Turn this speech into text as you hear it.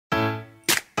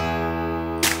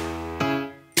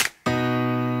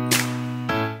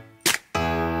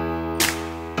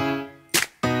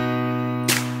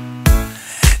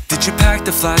Did you pack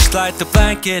the flashlight, the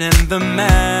blanket, and the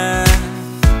map?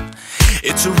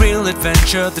 It's a real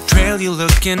adventure, the trail you're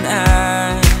looking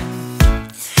at.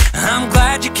 I'm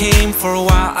glad you came. For a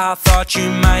while I thought you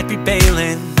might be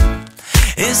bailing.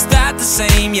 Is that the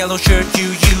same yellow shirt you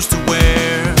used to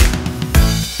wear?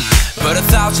 But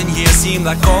 1,000 years seem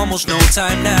like almost no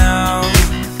time now.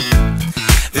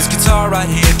 This guitar right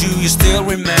here, do you still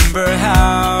remember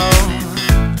how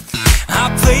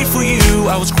I played for you?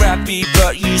 I was scrappy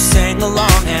but you sang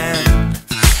along, and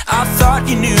I thought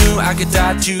you knew I could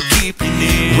die to keep you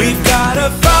near. We've got a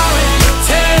fire in the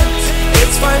tent,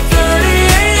 it's 5:30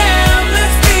 a.m.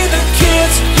 Let's be the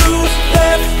kids who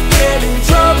left, get in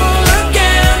trouble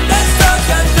again. That stuff's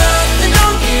got nothing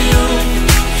on you,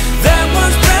 that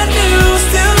one's brand new.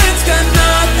 Still it's got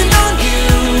nothing on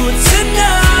you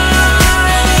tonight.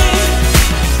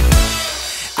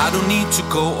 I don't need to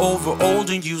go over old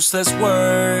and useless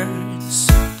words.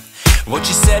 What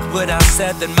you said, what I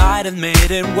said, that might have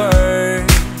made it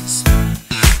worse.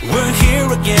 We're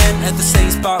here again at the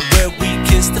same spot where we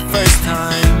kissed the first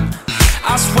time.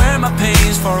 I swear my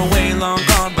pain's far away, long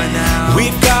gone by now.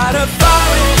 We've got a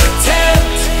fire in the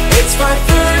tent, it's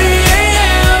 5:30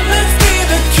 a.m. Let's be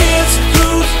the kids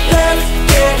who left,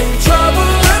 get in trouble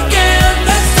again.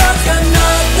 That stuff's got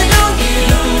nothing on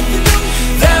you,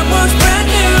 that one's brand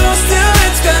new. Still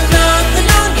it's got nothing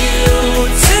on you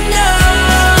tonight.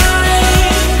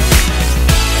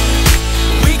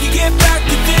 We could get back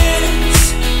to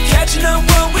this, catching up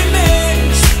what we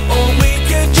missed, or we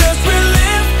could just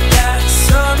relive that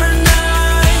summer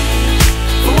night.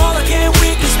 For all I can, we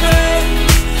can spend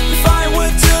the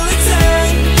firewood till it's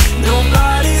end.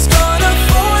 Nobody's gonna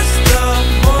force the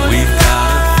morning. We've got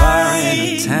a fire in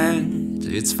the tent,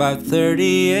 it's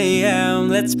 5:30 a.m.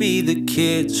 Let's be the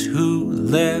kids who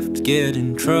left, get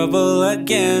in trouble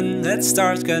again. That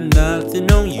star's got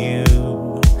nothing on you,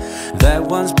 that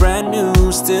one's brand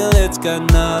new. Still it's got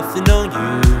nothing on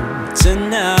you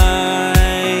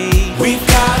tonight. We've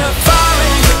got a fire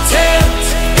in the tent,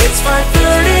 it's 5:30